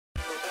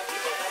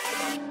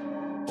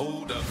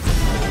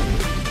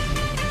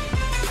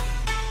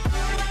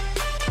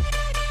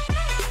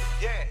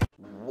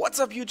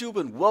up YouTube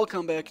and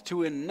welcome back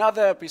to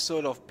another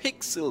episode of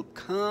Pixel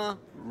Car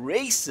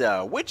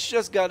Racer, which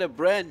just got a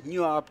brand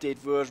new update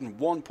version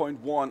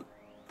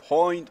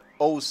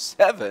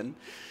 1.1.07.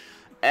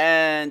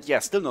 And yeah,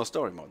 still no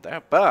story mode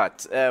there,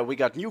 but we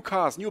got new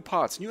cars, new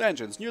parts, new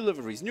engines, new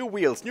liveries, new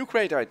wheels, new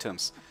crate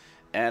items,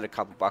 and a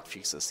couple bug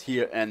fixes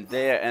here and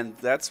there, and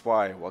that's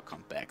why,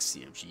 welcome back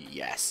CMG,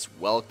 yes,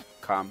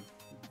 welcome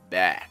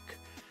back.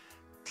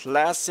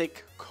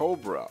 Classic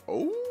Cobra,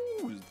 oh,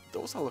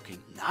 those are looking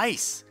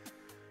nice.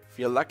 If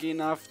you're lucky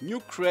enough,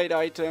 new crate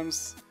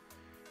items,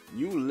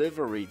 new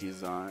livery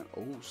design,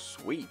 oh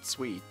sweet,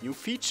 sweet, new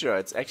feature,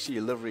 it's actually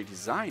a livery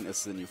design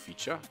is the new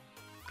feature.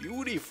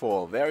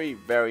 Beautiful, very,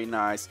 very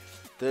nice.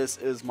 This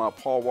is my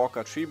Paul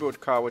Walker tribute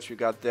car, which we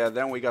got there.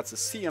 Then we got the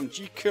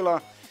CMG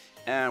killer,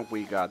 and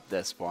we got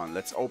this one.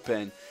 Let's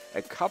open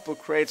a couple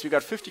crates. We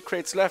got 50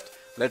 crates left.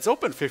 Let's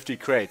open 50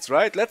 crates,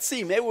 right? Let's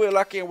see. Maybe we're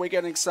lucky and we're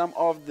getting some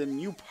of the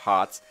new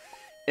parts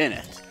in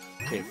it.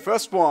 Okay,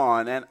 first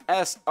one, an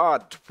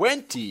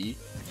SR20.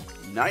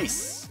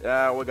 Nice.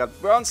 We got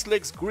burn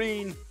slicks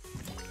green.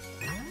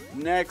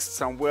 Next,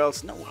 some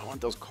wheels. No, I want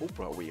those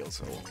Cobra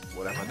wheels or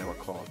whatever they were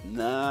called.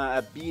 Nah,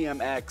 a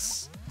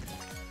BMX.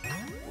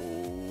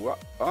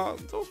 Oh,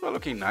 those were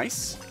looking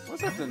nice.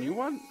 Was that the new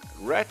one?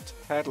 Red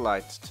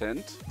headlight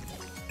tint.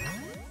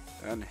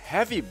 And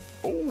heavy.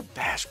 Oh,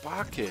 bash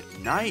bar kit.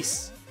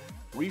 Nice.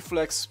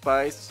 Reflex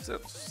spice.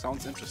 That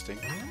sounds interesting.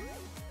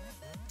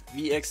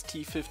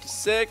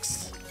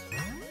 VXT56.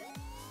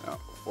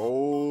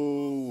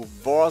 Oh,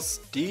 Voss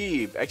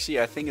Deep. Actually,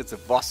 I think it's a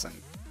Vossen.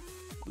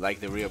 Like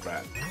the rear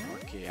brand.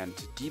 Okay, and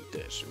deep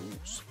dish. Ooh,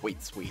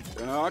 sweet, sweet.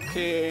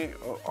 Okay,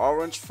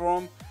 orange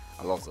form.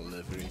 I love the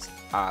liveries.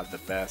 Ah, the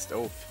best.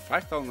 Oh,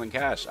 5,000 in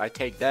cash. I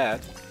take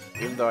that.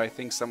 Even though I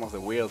think some of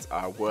the wheels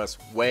are worth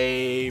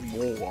way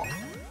more.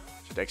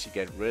 Should actually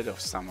get rid of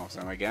some of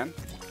them again.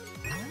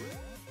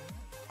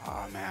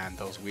 Oh man,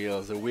 those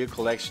wheels. The wheel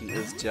collection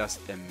is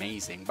just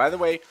amazing. By the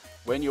way,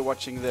 when you're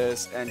watching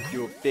this and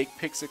you're a big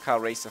Pixel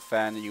Car Racer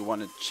fan and you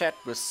want to chat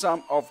with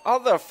some of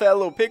other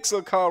fellow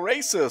Pixel Car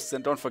Racers,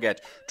 then don't forget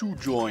to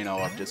join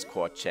our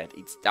Discord chat.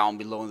 It's down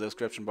below in the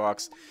description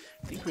box.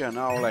 I think we are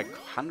now like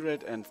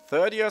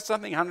 130 or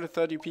something,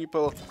 130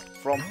 people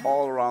from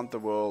all around the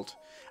world.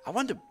 I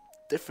want a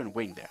different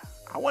wing there.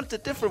 I want a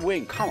different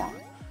wing, come on.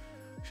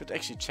 Should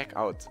actually check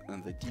out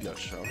in the dealer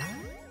shop.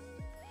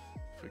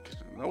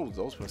 Oh,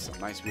 those were some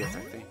nice wheels,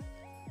 I think.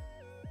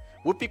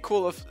 Would be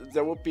cool if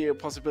there would be a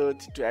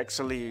possibility to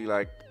actually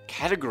like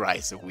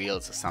categorize the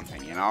wheels or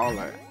something, you know,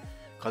 like,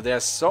 because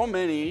there's so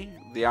many,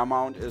 the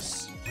amount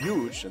is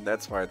huge, and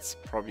that's why it's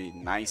probably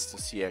nice to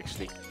see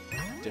actually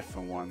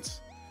different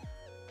ones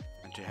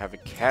and to have a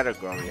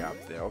category up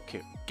there.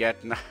 Okay,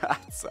 get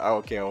nuts.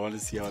 Okay, I want to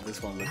see how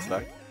this one looks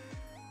like.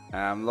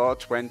 Law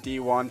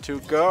 21 to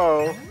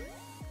go.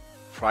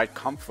 Pride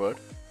Comfort.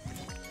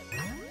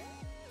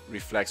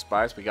 Reflex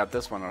Spice, we got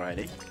this one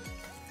already.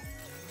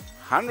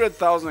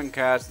 100,000 in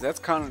cash, that's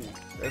coming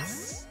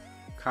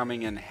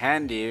in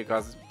handy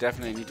because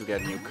definitely need to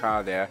get a new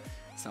car there.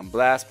 Some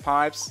blast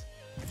pipes.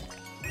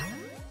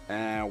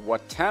 And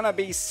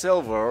Watanabe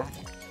Silver.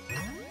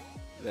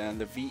 Then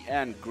the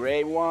VN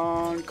gray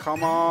one,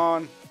 come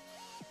on.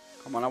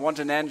 Come on, I want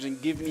an engine,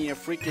 give me a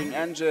freaking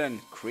engine.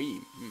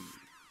 Cream.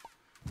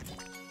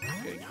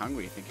 Getting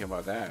hungry thinking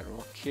about that.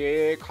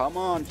 Okay, come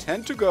on,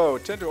 10 to go.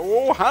 10 to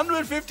oh,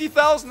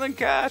 150,000 in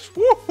cash.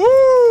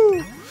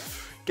 Woohoo!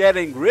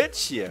 Getting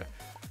rich here.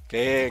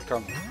 Okay,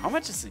 come. How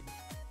much is it?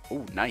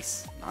 Oh,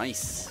 nice,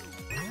 nice.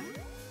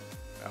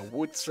 A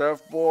wood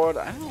surfboard.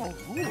 I don't know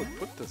who would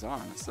put this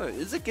on.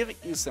 Is it giving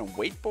you some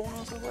weight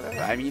bonus or whatever?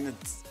 I mean,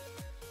 it's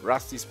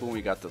Rusty Spoon.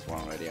 We got this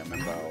one already. I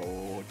remember.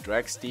 Oh,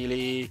 Drag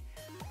Steely.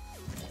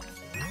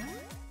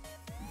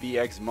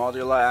 VX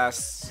Modular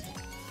S.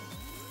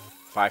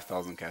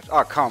 5,000 cash.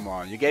 Oh, come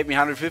on. You gave me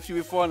 150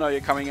 before. Now you're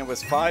coming in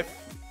with 5.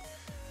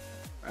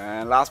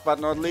 And last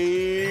but not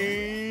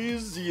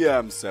least, the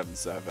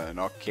M77.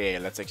 Okay,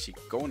 let's actually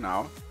go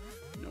now.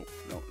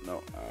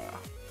 No.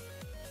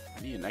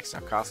 I need an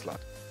extra car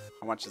slot.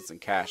 How much is in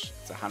cash?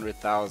 It's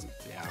 100,000.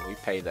 Yeah, we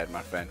pay that,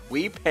 my friend.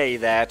 We pay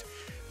that.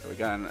 So we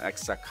got an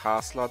extra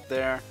car slot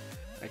there.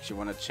 Actually,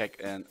 want to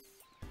check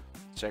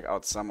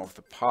out some of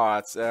the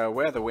parts.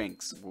 Where are the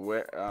wings?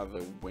 Where are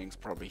the wings?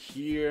 Probably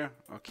here.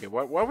 Okay,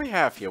 what we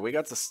have here? We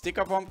got the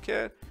sticker pump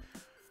kit.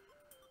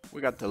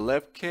 We got the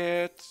lip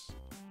kit.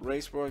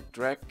 Racework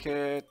drag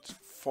kit.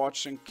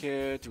 Fortune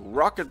kit.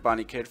 Rocket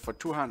bunny kit for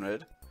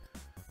 200.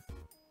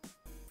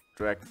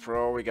 Drag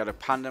Pro. We got a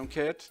Pandem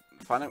kit.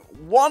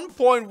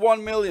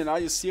 1.1 million. Are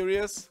you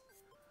serious?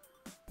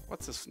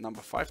 What's this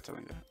number 5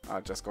 telling you?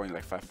 Just going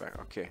like 5 back.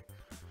 Okay.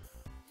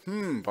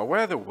 But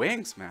where are the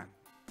wings, man?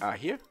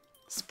 Here?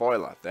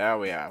 Spoiler, there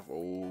we have.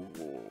 Oh,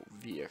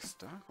 VX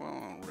stock.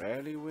 Oh,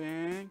 rally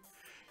wing.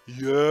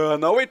 Yeah,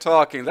 now we're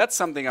talking. That's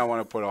something I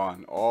want to put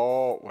on.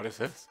 Oh, what is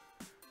this?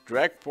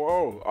 Drag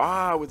Pro.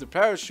 Ah, with the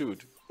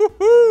parachute.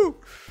 Woohoo!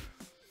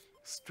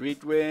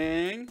 Street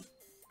wing.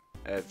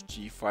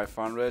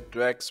 FG500.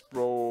 Drag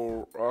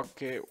Pro.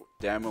 Okay.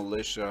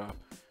 Demolisher.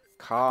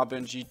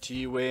 Carbon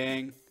GT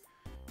wing.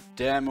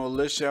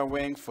 Demolition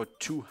wing for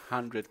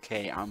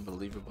 200k.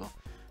 Unbelievable.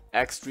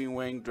 Extreme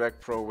wing, Drag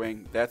Pro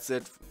wing. That's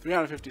it.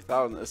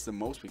 350,000 is the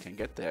most we can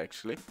get there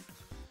actually.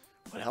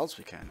 What else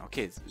we can?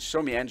 Okay,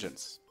 show me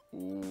engines.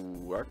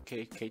 Ooh,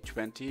 okay,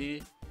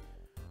 K20,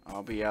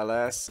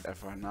 RBLS,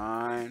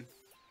 FR9,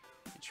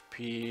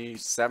 HP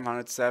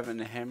 707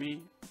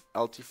 Hemi,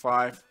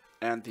 LT5,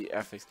 and the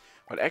FX.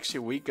 But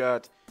actually we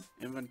got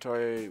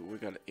inventory, we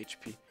got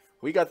HP.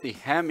 We got the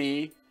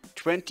Hemi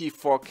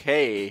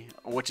 24k,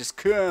 which is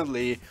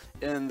currently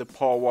in the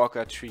Paul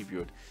Walker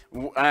tribute.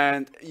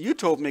 And you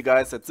told me,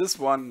 guys, that this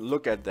one,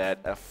 look at that,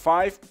 a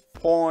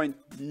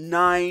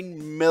 5.9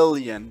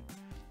 million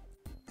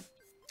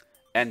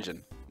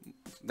engine.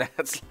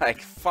 That's like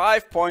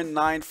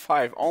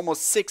 5.95,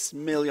 almost $6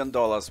 million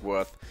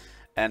worth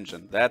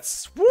engine.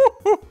 That's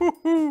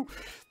woo-hoo-hoo-hoo.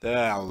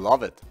 I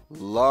love it,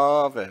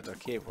 love it.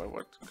 Okay,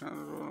 what kind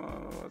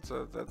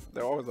of,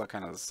 they're always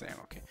kind of the same.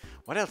 Okay,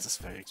 what else is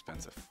very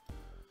expensive?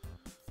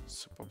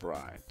 Super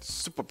bright,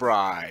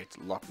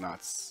 lock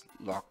nuts.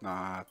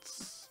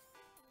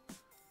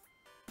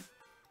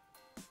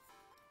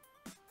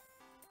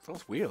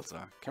 Those wheels,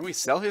 can we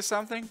sell here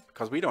something?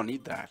 Because we don't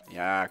need that.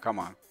 Yeah, come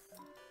on.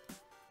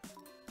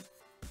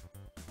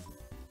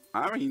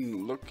 I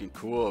mean, looking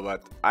cool,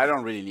 but I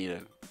don't really need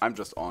it. I'm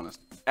just honest.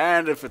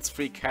 And if it's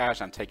free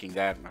cash, I'm taking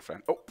that, my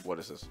friend. Oh, what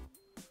is this?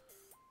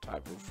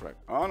 Type roof rack.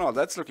 Oh no,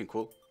 that's looking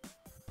cool.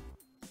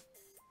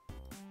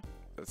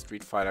 The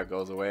Street Fighter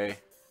goes away.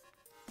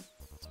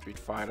 Street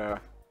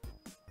Fighter.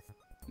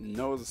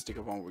 No, the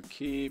sticker bomb we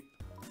keep.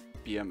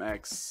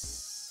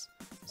 BMX.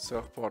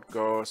 Surfboard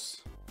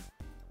goes.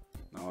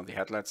 No, the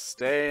headlights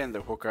stay and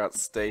the hooker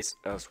stays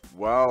as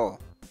well.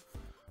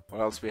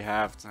 What else we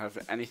have? To have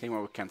anything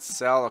where we can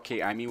sell?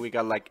 Okay, I mean we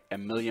got like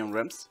 1 million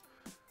rims.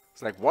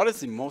 It's like, what is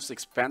the most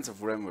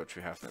expensive rim which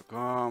we have there? Go.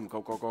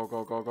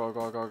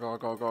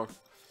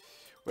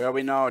 Where are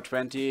we now?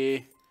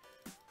 20,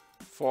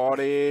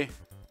 40,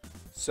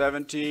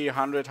 70,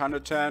 100,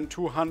 110,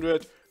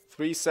 200,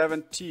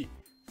 370,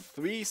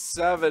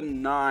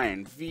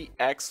 379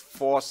 VX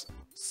Force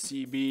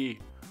CB.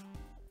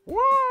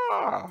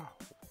 Wow!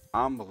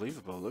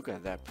 Unbelievable. Look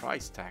at that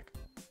price tag.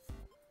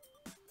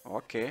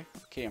 Okay,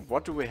 and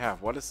what do we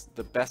have? What is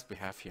the best we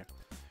have here?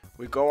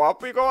 We go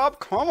up.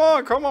 Come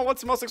on.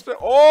 What's the most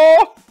expensive?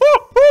 Oh,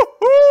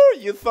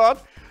 you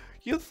thought.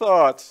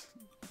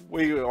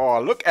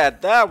 Oh, look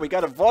at that. We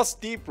got a Voss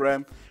Deep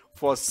Rim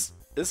for,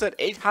 is it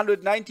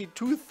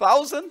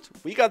 892,000?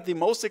 We got the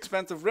most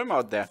expensive rim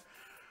out there.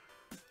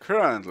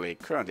 Currently.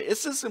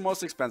 Is this the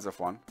most expensive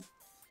one?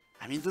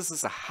 I mean, this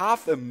is a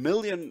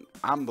 500,000.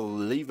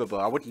 Unbelievable.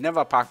 I would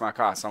never park my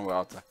car somewhere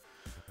out there.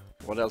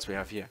 What else we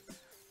have here?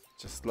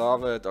 Just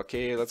love it.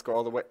 Okay, let's go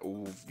all the way.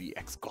 Oh,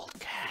 VX Gold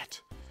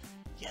Cat.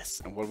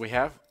 Yes, and what we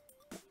have?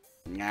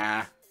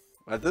 Nah.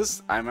 But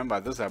this, I remember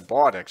this I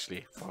bought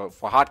actually.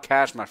 For hard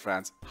cash, my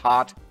friends.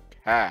 Hard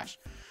cash.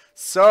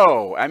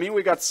 So, I mean,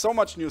 we got so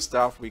much new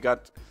stuff. We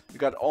got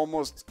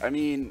almost, I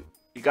mean,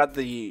 you got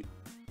the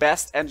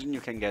best engine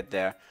you can get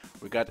there.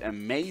 We got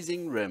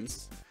amazing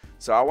rims.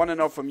 So I want to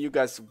know from you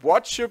guys,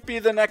 what should be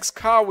the next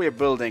car we're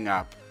building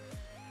up?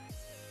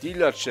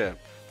 Dealership.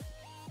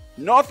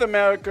 North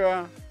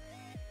America,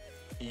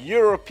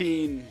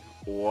 European,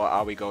 or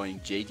are we going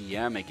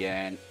JDM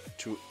again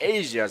to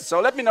Asia?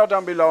 So let me know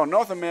down below,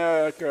 North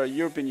America,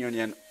 European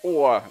Union,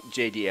 or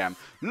JDM.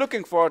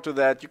 Looking forward to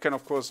that. You can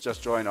of course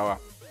just join our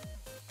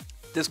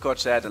Discord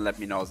chat and let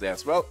me know there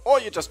as well, or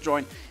you just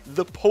join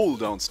the poll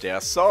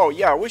downstairs. So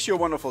yeah, I wish you a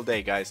wonderful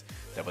day, guys.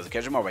 That was a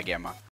Casual Mobile Gamer.